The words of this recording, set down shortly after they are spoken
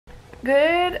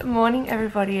Good morning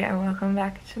everybody and welcome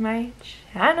back to my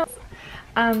channel.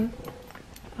 Oh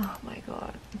my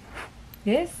god.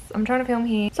 Yes, I'm trying to film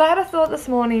here. So I had a thought this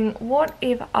morning, what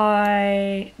if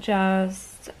I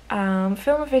just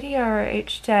film a video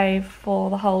each day for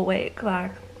the whole week,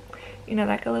 like, you know,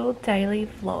 like a little daily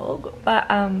vlog, but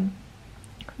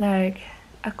like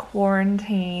a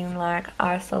quarantine, like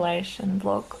isolation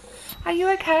vlog. Are you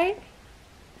okay?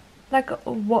 Like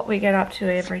what we get up to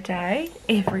every day.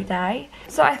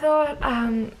 So I thought,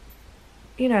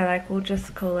 you know, like we'll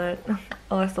just call it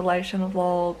isolation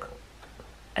vlog,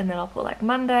 and then I'll put like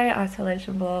Monday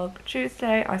isolation vlog,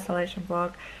 Tuesday isolation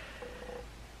vlog.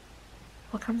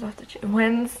 What comes after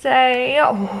Wednesday?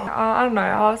 Oh, I don't know.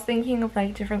 I was thinking of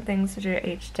like different things to do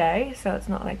each day, so it's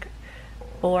not like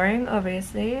boring,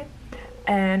 obviously.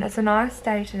 And it's a nice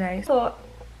day today. So I thought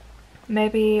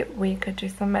maybe we could do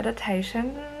some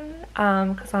meditation.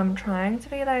 Because I'm trying to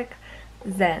be like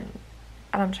zen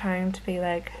and I'm trying to be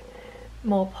like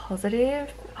more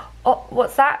positive. Oh,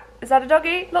 what's that? Is that a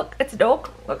doggy? Look, it's a dog.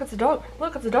 Look, it's a dog.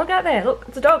 Look, it's a dog out there. Look,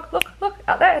 it's a dog. Look, look,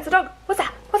 out there, it's a dog. What's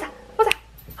that? What's that? What's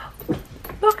that?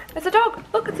 Look, it's a dog.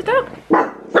 Look, it's a dog.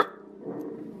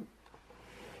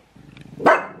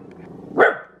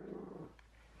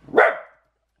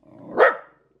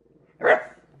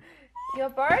 You're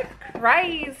both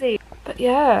crazy. But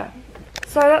yeah.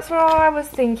 So that's what I was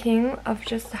thinking of,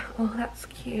 just, oh that's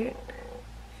cute,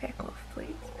 back off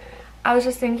please. I was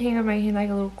just thinking of making like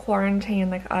a little quarantine,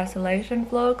 like isolation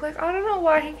vlog. Like I don't know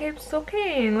why he keeps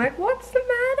looking, like what's the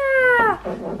matter?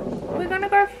 We're gonna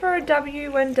go for a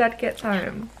W when dad gets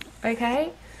home,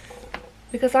 okay?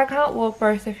 Because I can't walk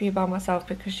both of you by myself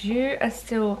because you are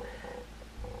still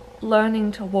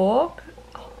learning to walk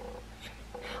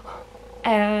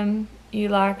and you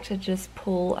like to just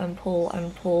pull and pull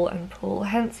and pull and pull,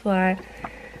 hence why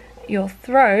your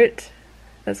throat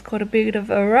has got a bit of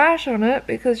a rash on it,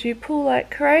 because you pull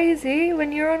like crazy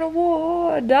when you're on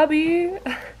a W.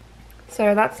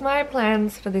 So that's my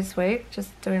plans for this week,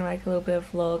 just doing like a little bit of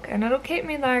vlog, and it'll keep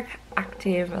me like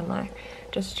active and like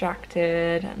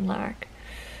distracted and like,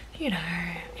 you know,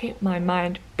 keep my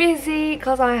mind busy,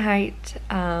 because I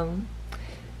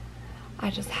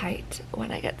just hate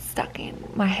when I get stuck in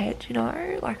my head, you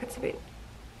know, like it's a bit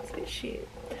shit.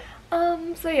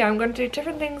 So yeah, I'm gonna do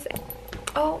different things.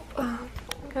 Oh,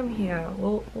 come here.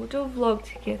 We'll do a vlog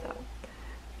together.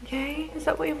 Okay, is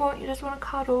that what you want? You just want to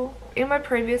cuddle? In my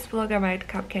previous vlog I made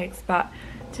cupcakes, but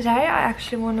today I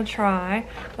actually want to try,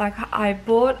 like I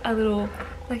bought a little,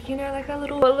 like, you know, like a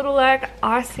little like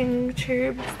icing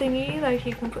tube thingy, like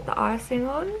you can put the icing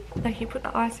on, like you put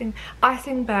the icing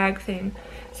bag thing.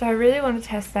 So I really want to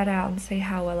test that out and see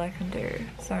how well I can do.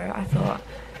 So I thought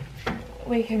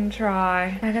we can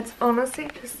try. Like it's honestly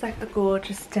just like a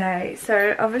gorgeous day.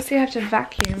 So obviously I have to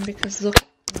vacuum because look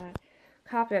at my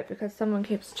carpet, because someone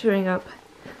keeps chewing up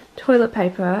toilet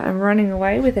paper and running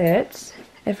away with it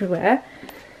everywhere.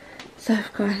 So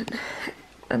I've got,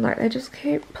 and like they just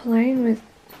keep playing with,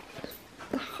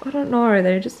 I don't know,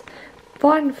 they just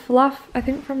find fluff, I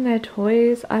think, from their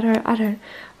toys. I don't,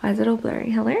 why is it all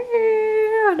blurry? Hello?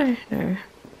 I don't know.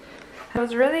 I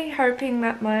was really hoping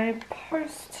that my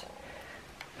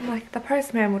the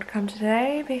postman would come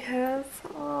today, because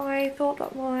I thought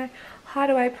that my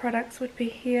hideaway products would be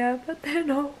here, but they're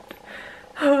not.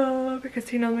 Because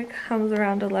he normally comes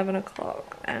around 11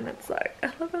 o'clock and it's like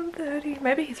 11:30.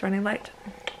 Maybe he's running late.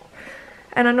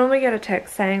 And I normally get a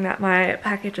text saying that my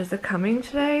packages are coming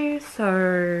today,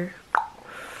 so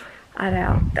I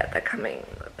doubt that they're coming,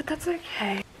 but that's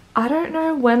okay. I don't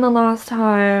know when the last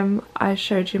time I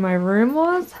showed you my room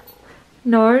was.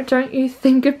 No, don't you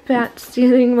think about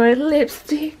stealing my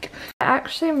lipstick. I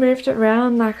actually moved it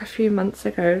around like a few months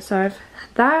ago, so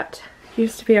that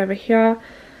used to be over here.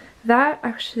 That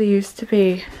actually used to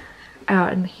be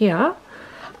out in here.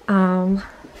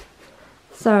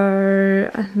 So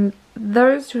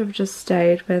those two have just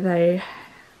stayed where they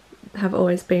have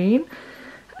always been.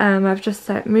 I've just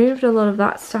like moved a lot of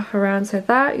that stuff around. So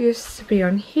that used to be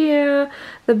on here.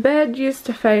 The bed used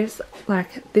to face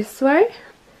like this way,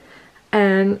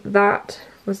 and that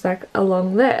was like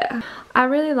along there. I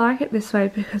really like it this way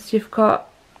because you've got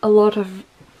a lot of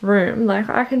room. Like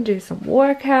I can do some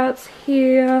workouts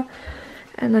here,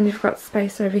 and then you've got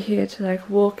space over here to like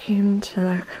walk in to,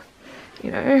 like,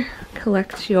 you know,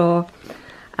 collect your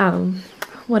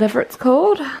whatever it's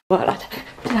called. What?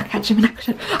 Did I catch him in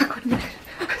action? I caught him in action.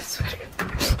 I swear to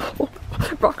God. Oh,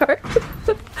 Rocco.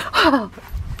 Oh.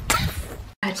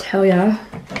 I tell ya,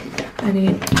 I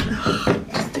need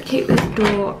just to keep this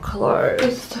door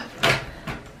closed.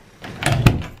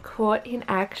 Caught in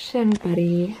action,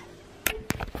 buddy.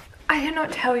 I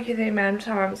cannot tell you the amount of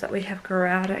times that we have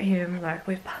growled at him, like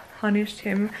we've punished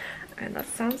him, and that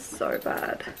sounds so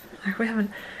bad. Like we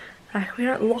haven't, like we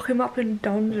don't lock him up in a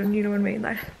dungeon, you know what I mean?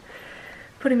 Like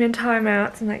put him in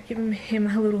timeouts and like give him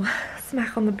a little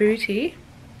smack on the booty.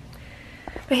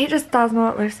 But he just does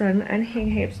not listen, and he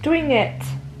keeps doing it.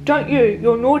 Don't you?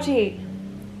 You're naughty.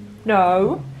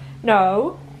 No,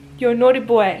 no, you're a naughty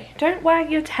boy. Don't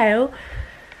wag your tail.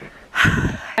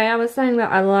 I was saying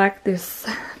that I like this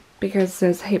because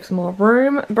there's heaps more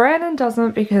room. Brandon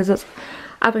doesn't because it's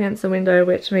up against the window,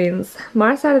 which means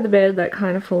my side of the bed that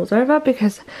kind of falls over,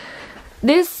 because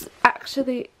this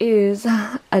actually is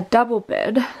a double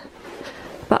bed,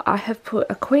 but I have put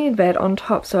a queen bed on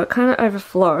top so it kind of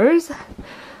overflows.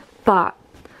 But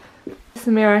this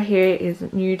mirror here is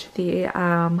new to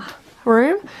the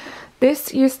room.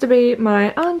 This used to be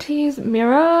my auntie's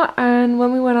mirror, and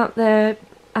when we went up there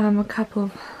a couple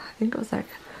of, I think it was like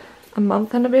a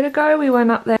month and a bit ago, we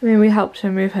went up there and then we helped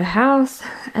her move her house,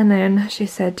 and then she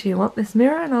said, do you want this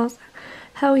mirror? And I was like,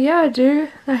 hell yeah I do.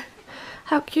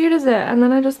 How cute is it? And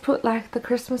then I just put like the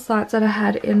Christmas lights that I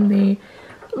had in the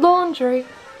laundry.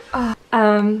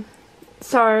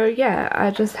 So yeah,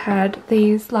 I just had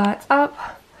these lights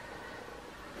up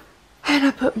and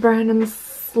I put Brandon's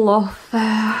sloth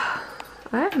there.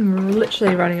 I am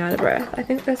literally running out of breath. I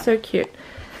think they're so cute.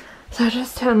 So I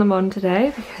just turned them on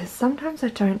today because sometimes I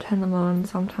don't turn them on,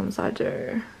 sometimes I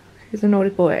do. He's a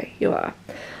naughty boy, you are.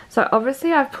 So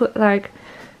obviously I've put like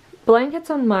blankets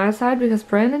on my side because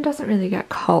Brandon doesn't really get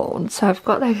cold. So I've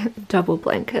got like double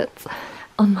blankets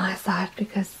on my side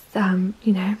because,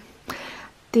 you know,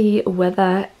 the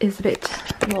weather is a bit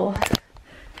more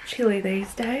chilly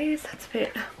these days. It's a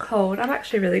bit cold. I'm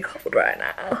actually really cold right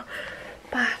now,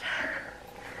 but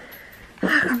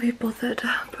I can't be bothered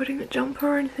putting a jumper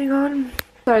or anything on.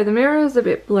 So the mirror is a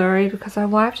bit blurry because I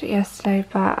wiped it yesterday,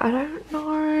 but I don't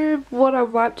know what I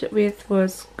wiped it with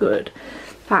was good.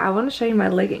 But I want to show you my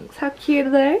leggings. How cute are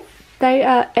they? They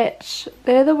are Etch.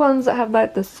 They're the ones that have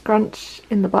like the scrunch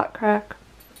in the butt crack.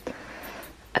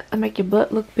 They make your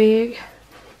butt look big.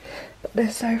 But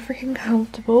they're so freaking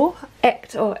comfortable.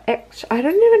 Ect or Etch. I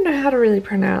don't even know how to really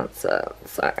pronounce it.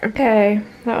 So, okay,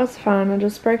 that was fun. I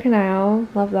just broke a nail.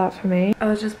 Love that for me. I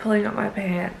was just pulling up my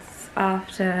pants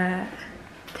after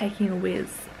taking a whiz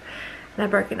and I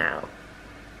broke a nail.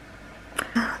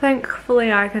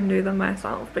 Thankfully I can do them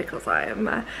myself because I am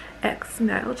an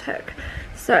ex-nail tech.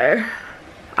 So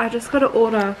I just got to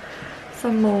order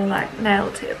some more like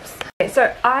nail tips. Okay,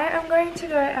 so I am going to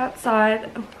go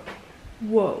outside.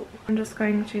 Whoa. I'm just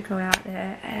going to go out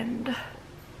there and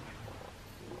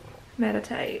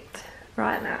meditate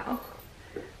right now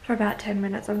for about 10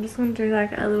 minutes. I'm just going to do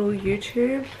like a little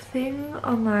YouTube thing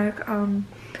on like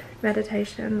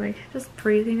meditation, like just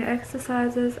breathing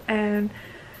exercises, and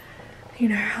you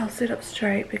know, I'll sit up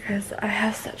straight because I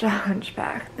have such a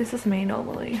hunchback. This is me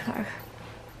normally. Like,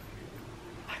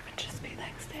 I would just be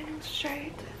like standing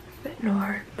straight, but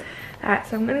no. Alright,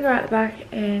 so I'm gonna go out the back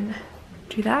and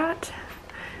do that.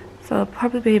 So it'll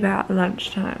probably be about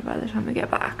lunchtime by the time I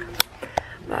get back.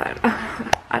 But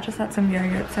I just had some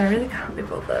yogurt, so I really can't be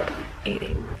bothered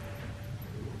eating.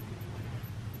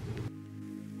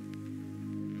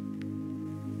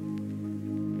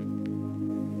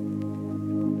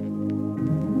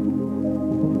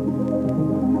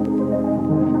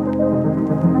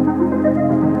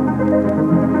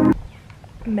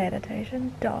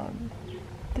 Meditation done.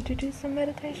 Did you do some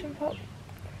meditation, Pop?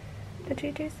 Did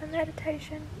you do some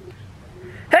meditation?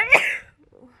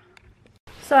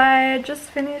 So I just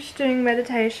finished doing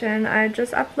meditation. I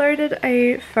just uploaded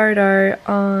a photo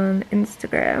on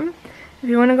Instagram. If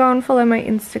you want to go and follow my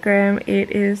Instagram,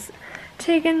 it is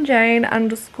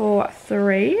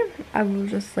TeganJane_3. I will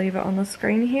just leave it on the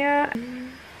screen here.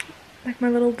 Like my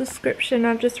little description,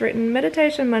 I've just written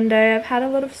Meditation Monday. I've had a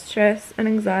lot of stress and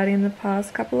anxiety in the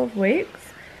past couple of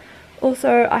weeks.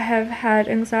 Also, I have had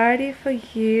anxiety for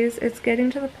years. It's getting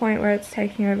to the point where it's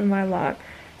taking over my life.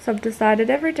 So I've decided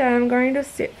every day I'm going to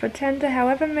sit for 10 to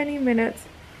however many minutes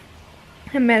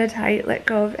and meditate, let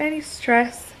go of any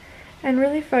stress, and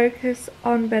really focus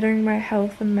on bettering my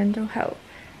health and mental health.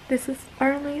 This is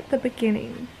only the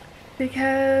beginning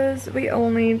because we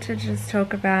all need to just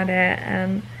talk about it,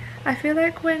 and I feel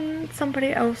like when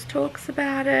somebody else talks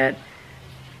about it,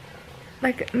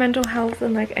 like mental health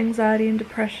and like anxiety and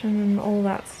depression and all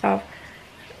that stuff,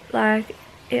 like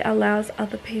it allows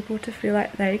other people to feel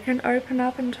like they can open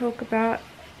up and talk about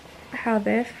how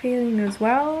they're feeling as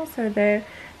well, so they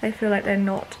feel like they're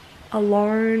not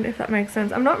alone, if that makes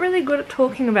sense. I'm not really good at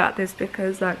talking about this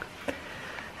because like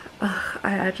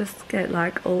I just get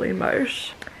like all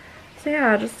emotion. So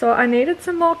yeah, I just thought I needed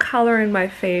some more colour in my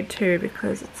feed too,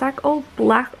 because it's like all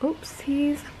black.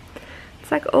 Oopsies.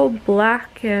 It's like all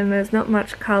black and there's not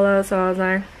much colour, so I was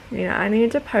like, you know, I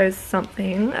need to post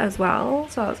something as well.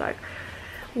 So I was like,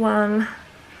 one,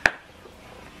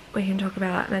 we can talk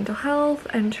about mental health,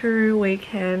 and two, we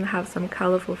can have some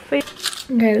colourful feed.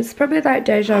 Okay, this is probably like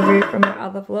deja vu from my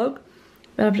other vlog,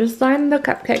 but I've just lined the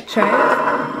cupcake trays.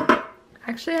 I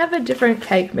actually have a different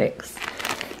cake mix.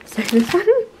 So this one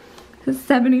is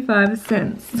 75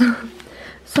 cents.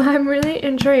 So I'm really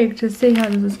intrigued to see how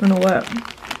this is going to work.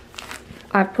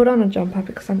 I put on a jumper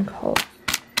because I'm cold.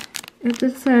 It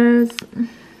just says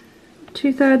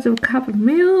 2/3 of a cup of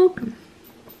milk,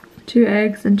 2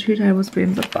 eggs and 2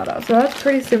 tablespoons of butter. So that's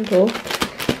pretty simple.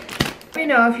 Let me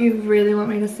know if you really want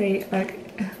me to see,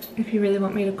 like, if you really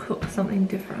want me to cook something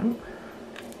different.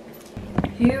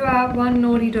 You are one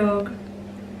naughty dog.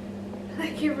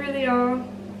 Like you really are.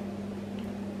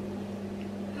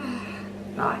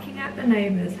 Barking at the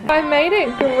neighbours. I made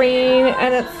it green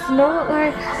and it's not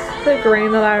like the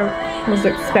green that I was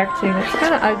expecting. It's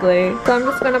kind of ugly. So I'm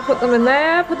just going to put them in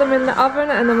there, put them in the oven,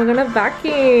 and then we're going to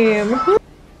vacuum.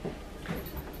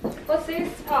 What's this,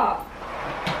 Pop?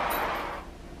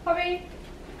 Poppy?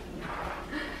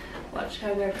 Watch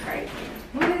her go crazy.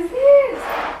 What is this?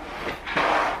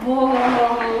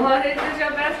 Whoa, what is this,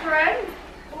 your best friend?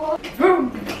 Boom,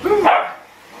 boom.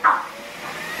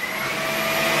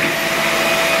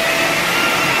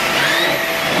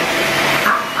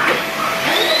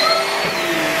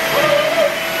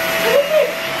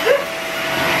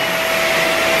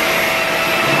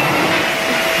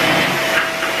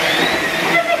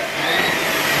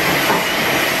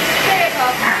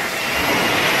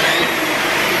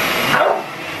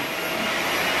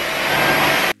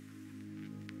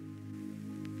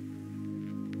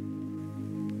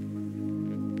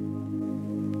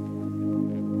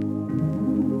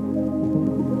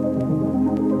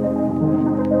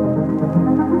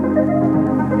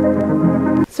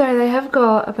 So they have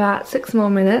got about 6 more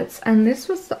minutes, and this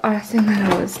was the icing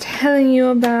that I was telling you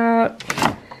about.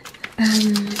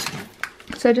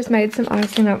 So I just made some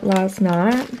icing up last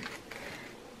night,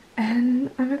 and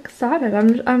I'm excited.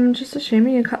 I'm just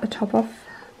assuming you cut the top off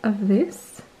of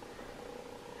this.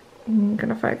 I'm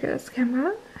gonna focus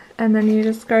camera, and then you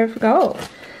just go for gold.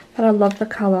 But I love the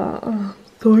colour. Oh,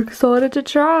 so excited to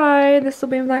try. This will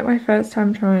be like my first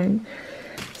time trying.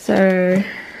 So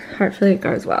hopefully it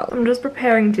goes well. I'm just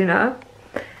preparing dinner,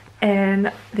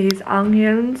 and these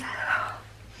onions have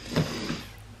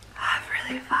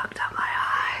really fucked up my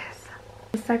eyes.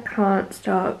 Just I can't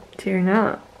stop tearing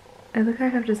up. I look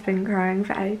like I've just been crying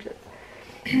for ages.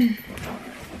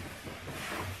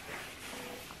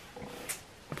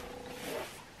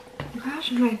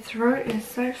 Gosh, my throat is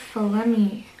so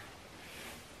phlegmy.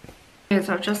 Okay,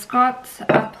 so I've just got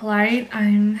a plate,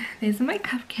 and these are my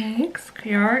cupcakes.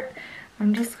 Cute.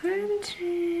 I'm just going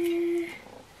to,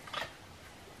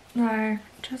 no,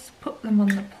 just put them on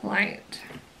the plate.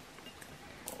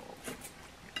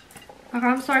 Like,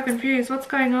 I'm so confused. What's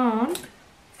going on?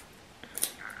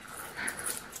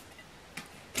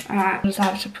 Alright, I just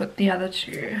have to put the other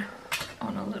two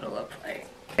on a littler plate.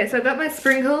 Okay, so I got my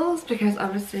sprinkles, because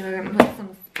obviously we're going to put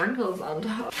some sprinkles on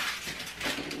top.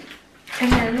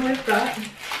 And then we've got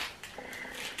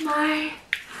my,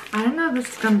 I don't know if this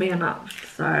is going to be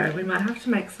enough, so we might have to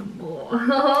make some more.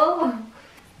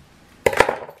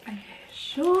 Okay,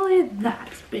 surely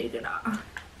that's big enough.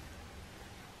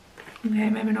 Okay,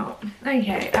 maybe not.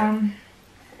 Okay,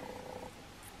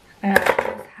 this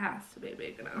has to be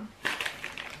big enough.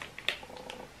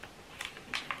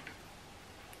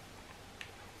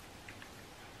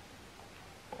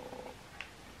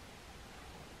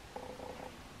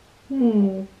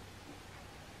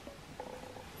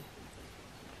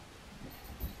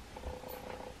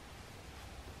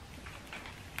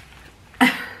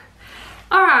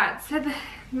 Alright, so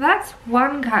that's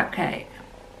one cupcake.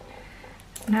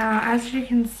 Now, as you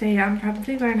can see, I'm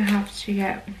probably going to have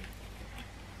to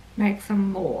make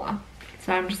some more.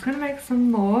 So I'm just going to make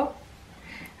some more.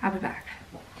 I'll be back.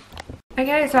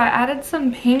 Okay, so I added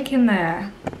some pink in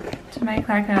there to make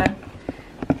like a,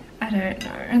 I don't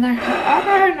know, like,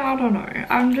 I don't know.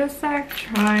 I'm just like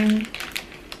trying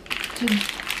to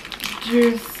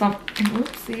do something.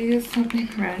 Oopsie, something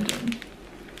random.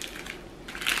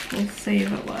 We'll see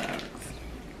if it works.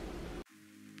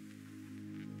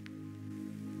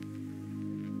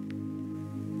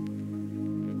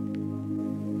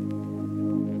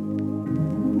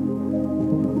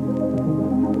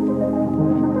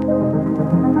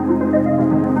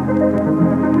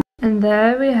 And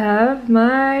there we have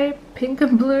my pink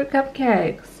and blue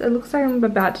cupcakes. It looks like I'm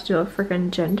about to do a freaking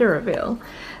gender reveal.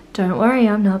 Don't worry,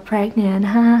 I'm not pregnant,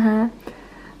 haha.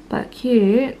 But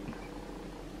cute.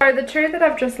 So the two that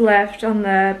I've just left on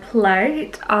the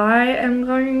plate, I am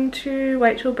going to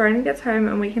wait till Brandon gets home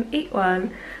and we can eat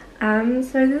one.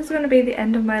 So this is going to be the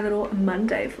end of my little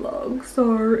Monday vlog.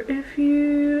 So if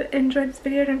you enjoyed this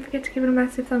video, don't forget to give it a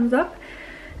massive thumbs up.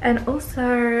 And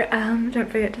also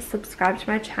don't forget to subscribe to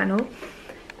my channel.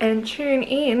 And tune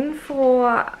in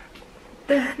for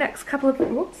the next couple of, the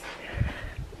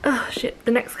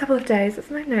next couple of days.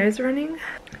 Is my nose running?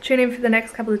 Tune in for the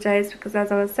next couple of days because,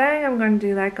 as I was saying, I'm going to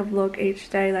do like a vlog each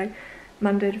day, like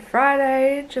Monday to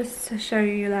Friday, just to show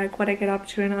you like what I get up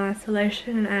to in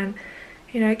isolation and,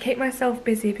 you know, keep myself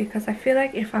busy, because I feel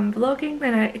like if I'm vlogging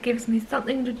then it gives me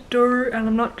something to do and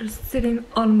I'm not just sitting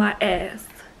on my ass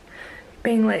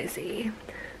being lazy.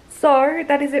 So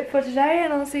that is it for today,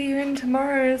 and I'll see you in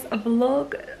tomorrow's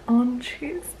vlog on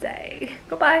Tuesday.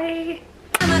 Goodbye.